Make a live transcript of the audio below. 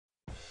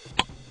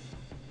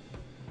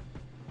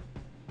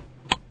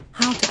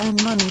earn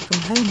money from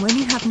home when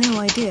you have no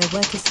idea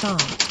where to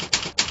start.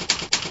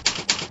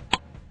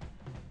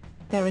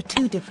 There are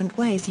two different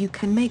ways you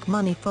can make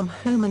money from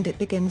home, and it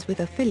begins with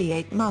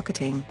affiliate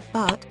marketing.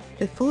 But,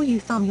 before you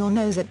thumb your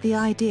nose at the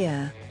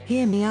idea,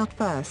 hear me out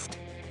first.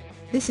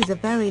 This is a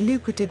very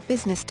lucrative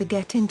business to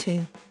get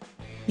into.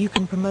 You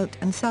can promote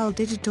and sell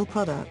digital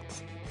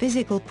products,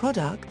 physical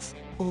products,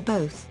 or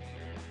both.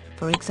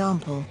 For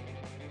example,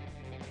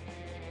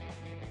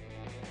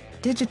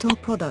 digital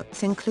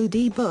products include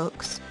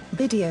e-books,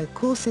 video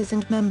courses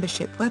and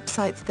membership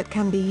websites that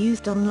can be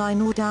used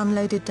online or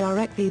downloaded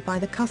directly by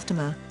the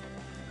customer.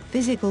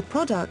 Physical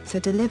products are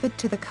delivered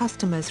to the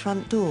customer's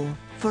front door.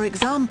 For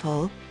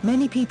example,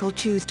 many people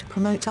choose to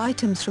promote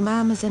items from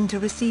Amazon to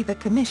receive a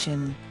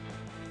commission.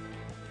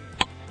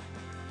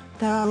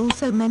 There are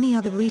also many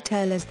other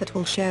retailers that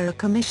will share a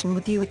commission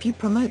with you if you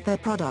promote their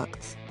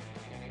products.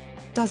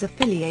 Does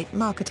affiliate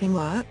marketing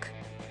work?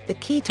 The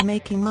key to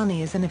making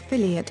money as an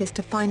affiliate is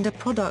to find a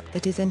product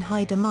that is in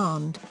high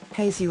demand,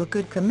 pays you a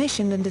good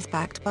commission and is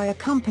backed by a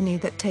company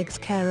that takes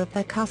care of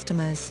their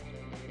customers.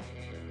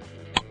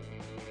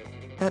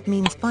 That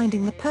means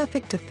finding the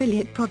perfect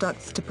affiliate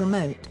products to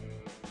promote.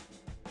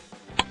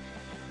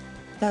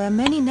 There are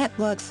many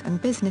networks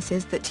and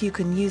businesses that you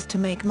can use to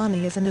make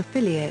money as an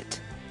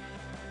affiliate.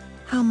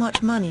 How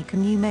much money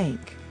can you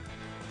make?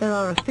 There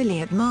are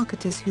affiliate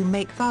marketers who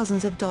make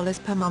thousands of dollars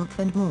per month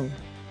and more.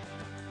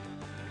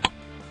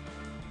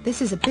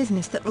 This is a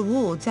business that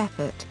rewards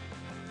effort.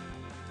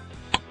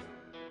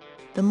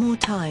 The more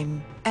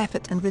time,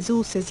 effort and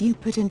resources you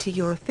put into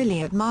your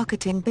affiliate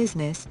marketing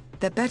business,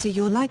 the better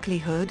your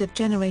likelihood of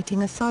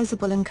generating a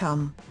sizable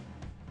income.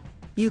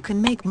 You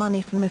can make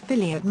money from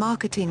affiliate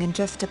marketing in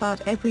just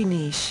about every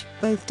niche.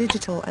 Both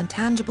digital and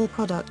tangible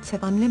products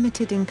have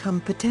unlimited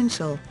income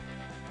potential.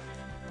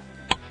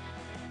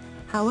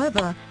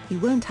 However, you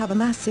won't have a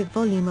massive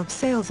volume of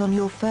sales on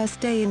your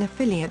first day in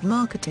affiliate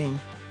marketing.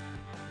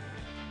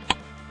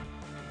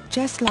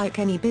 Just like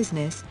any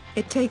business,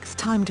 it takes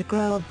time to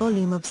grow a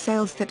volume of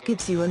sales that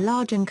gives you a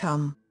large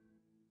income.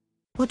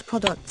 What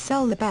products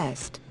sell the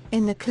best?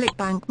 In the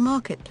ClickBank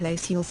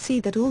marketplace you'll see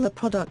that all the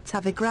products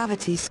have a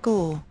gravity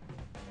score.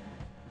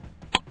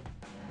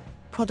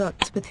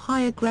 Products with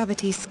higher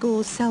gravity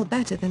scores sell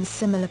better than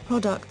similar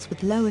products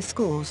with lower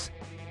scores.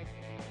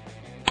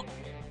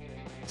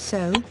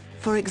 So,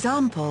 for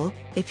example,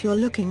 if you're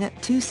looking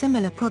at two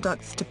similar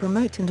products to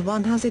promote and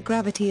one has a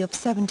gravity of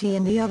 70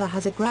 and the other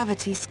has a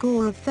gravity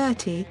score of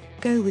 30,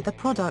 go with the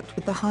product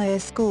with the higher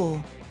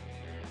score.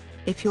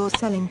 If you're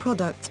selling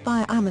products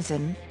via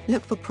Amazon,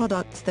 look for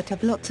products that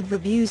have lots of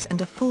reviews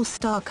and a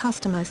 4-star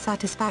customer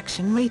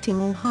satisfaction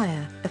rating or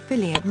higher.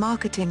 Affiliate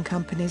marketing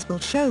companies will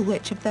show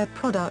which of their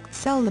products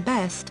sell the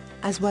best,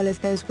 as well as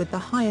those with the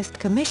highest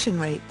commission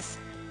rates.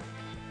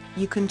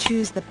 You can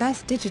choose the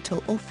best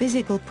digital or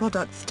physical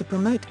products to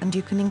promote and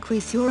you can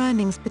increase your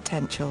earnings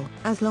potential.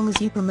 As long as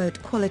you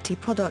promote quality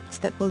products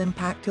that will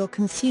impact your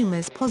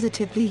consumers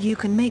positively, you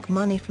can make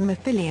money from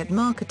affiliate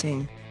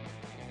marketing.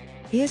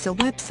 Here's a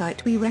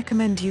website we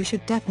recommend you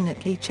should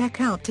definitely check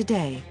out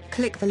today.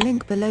 Click the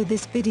link below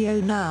this video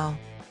now.